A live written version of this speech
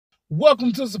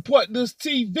Welcome to Support This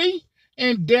TV,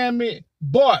 and damn it,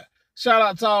 boy, shout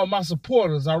out to all my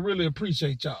supporters. I really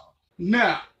appreciate y'all.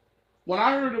 Now, when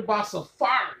I heard about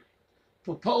Safaree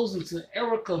proposing to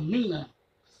Mena,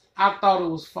 I thought it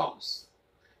was false.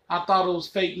 I thought it was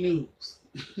fake news.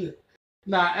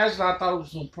 Now, actually, I thought it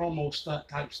was some promo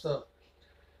type stuff,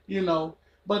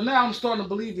 But now I'm starting to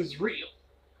believe it's real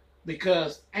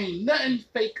because ain't nothing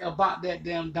fake about that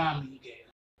damn diamond you gave.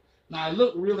 Now, it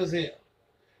looked real as hell.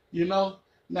 you know.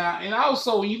 Now, and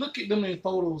also when you look at them in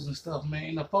photos and stuff,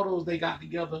 man, the photos they got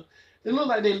together, they look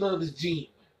like they love this genuine.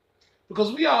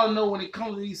 Because we all know when it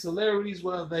comes to these celebrities,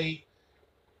 whether they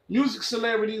music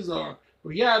celebrities or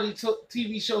reality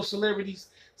TV show celebrities,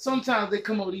 sometimes they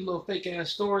come up with these little fake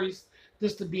ass stories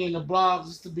just to be in the blogs,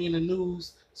 just to be in the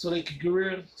news, so their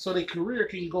career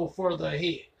can go further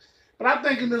ahead. But I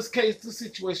think in this case, this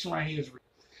situation right here is real.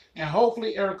 And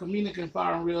hopefully Mena can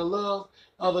find real love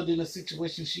other than the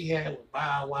situation she had with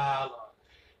Bow Wow or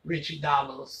Richie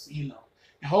Dollars, And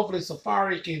hopefully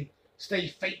Safaree can stay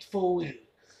faithful and,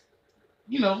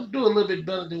 do a little bit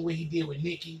better than what he did with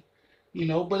Nicki,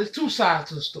 But it's two sides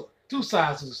to the story. Two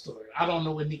sides to the story. I don't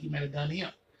know what Nicki might have done to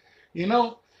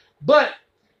him, But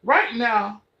right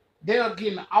now, they're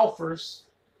getting offers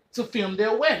to film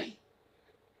their wedding.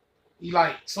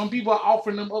 Like, some people are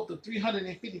offering them up to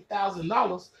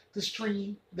 $350,000 to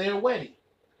stream their wedding.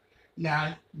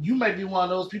 Now, you may be one of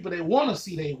those people that want to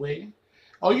see their wedding,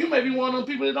 or you may be one of those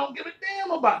people that don't give a damn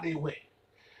about their wedding.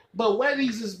 But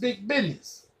weddings is big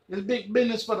business. It's big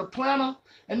business for the planner,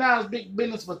 and now it's big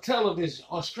business for television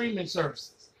or streaming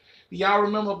services. Do y'all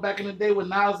remember back in the day when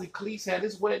Nas and Khalees had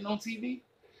his wedding on TV?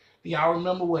 Do y'all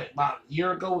remember about a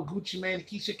year ago with Gucci Mane and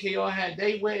Keisha K.R. had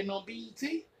their wedding on BET?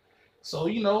 So,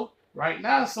 right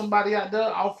now, somebody out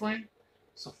there offering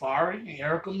Safaree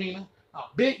and Mena a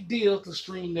big deal to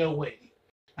stream their wedding.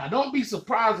 Now, don't be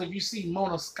surprised if you see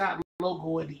Mona Scott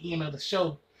logo at the end of the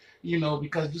show,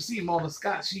 because you see Mona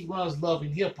Scott, she runs Love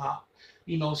and Hip Hop.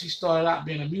 She started out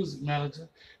being a music manager.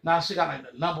 Now she got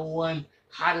like the #1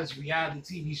 hottest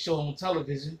reality TV show on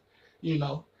television,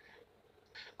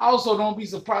 Also, don't be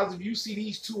surprised if you see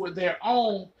these two with their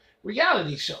own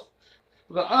reality show.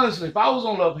 Because honestly, if I was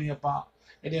on Love and Hip Hop,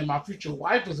 and then my future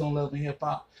wife is on Love and Hip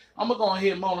Hop, I'm going to go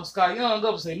ahead Mona Scott Young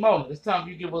up and say, Mona, it's time for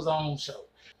you to give us our own show.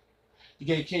 You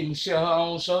gave K. Michelle her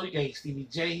own show. You gave Stevie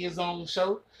J his own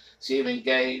show. She even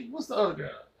gave, what's the other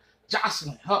girl?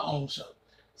 Jocelyn, her own show.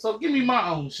 So give me my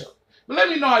own show. But let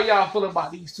me know how y'all feel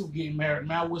about these two getting married,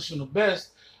 man. I wish them the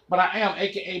best. But I am,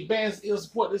 a.k.a. Bands.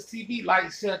 Support this TV.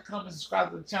 Like, share, comment, subscribe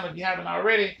to the channel if you haven't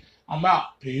already. I'm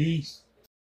out. Peace.